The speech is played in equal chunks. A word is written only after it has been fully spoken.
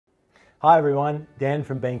Hi everyone, Dan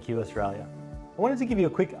from BenQ Australia. I wanted to give you a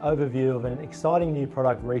quick overview of an exciting new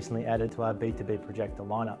product recently added to our B2B projector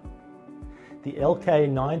lineup. The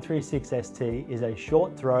LK936ST is a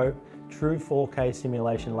short throw, true 4K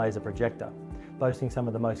simulation laser projector, boasting some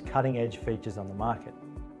of the most cutting edge features on the market.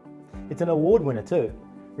 It's an award winner too,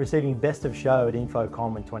 receiving Best of Show at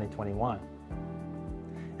Infocom in 2021.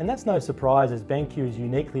 And that's no surprise, as BenQ is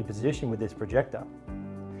uniquely positioned with this projector.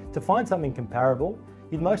 To find something comparable,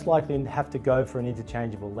 you'd most likely have to go for an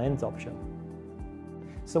interchangeable lens option.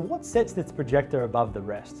 So what sets this projector above the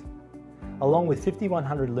rest? Along with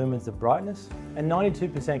 5100 lumens of brightness and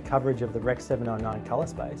 92% coverage of the Rec. 709 color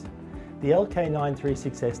space, the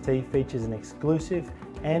LK936ST features an exclusive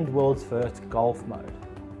and world's first golf mode.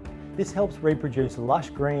 This helps reproduce lush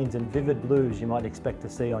greens and vivid blues you might expect to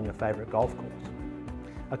see on your favorite golf course.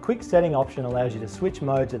 A quick setting option allows you to switch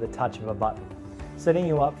modes at the touch of a button, setting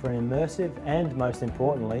you up for an immersive and, most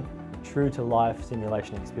importantly, true to life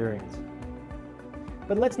simulation experience.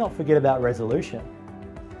 But let's not forget about resolution.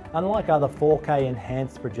 Unlike other 4K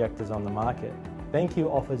enhanced projectors on the market, BenQ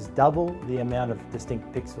offers double the amount of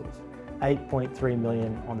distinct pixels, 8.3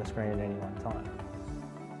 million on the screen at any one time.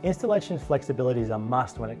 Installation flexibility is a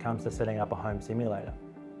must when it comes to setting up a home simulator.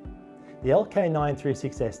 The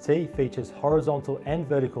LK936ST features horizontal and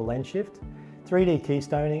vertical lens shift, 3D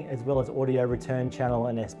keystoning, as well as audio return channel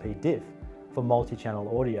and SP diff for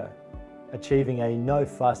multi-channel audio, achieving a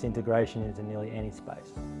no-fuss integration into nearly any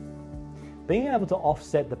space. Being able to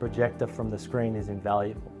offset the projector from the screen is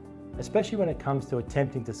invaluable, especially when it comes to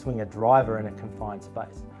attempting to swing a driver in a confined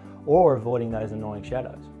space, or avoiding those annoying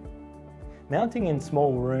shadows. Mounting in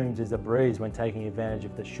small rooms is a breeze when taking advantage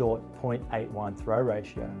of the short 0.81 throw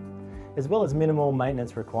ratio, as well as minimal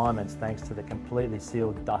maintenance requirements thanks to the completely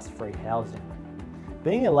sealed dust-free housing.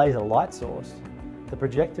 Being a laser light source, the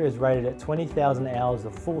projector is rated at 20,000 hours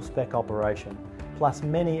of full spec operation, plus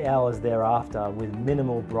many hours thereafter with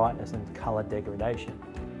minimal brightness and colour degradation.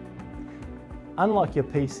 Unlike your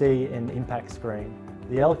PC and impact screen,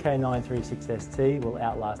 the LK936ST will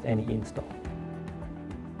outlast any install.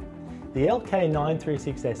 The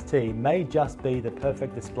LK936ST may just be the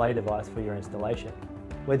perfect display device for your installation,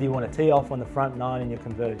 whether you want to tee off on the front 9 in your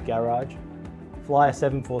converted garage, fly a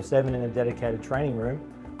 747 in a dedicated training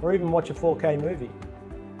room, or even watch a 4K movie,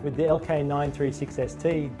 with the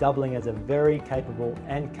LK936ST doubling as a very capable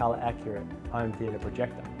and colour accurate home theatre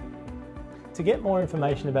projector. To get more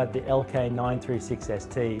information about the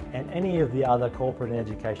LK936ST and any of the other corporate and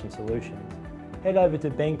education solutions, head over to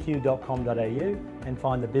benq.com.au and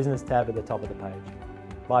find the business tab at the top of the page.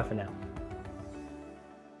 Bye for now.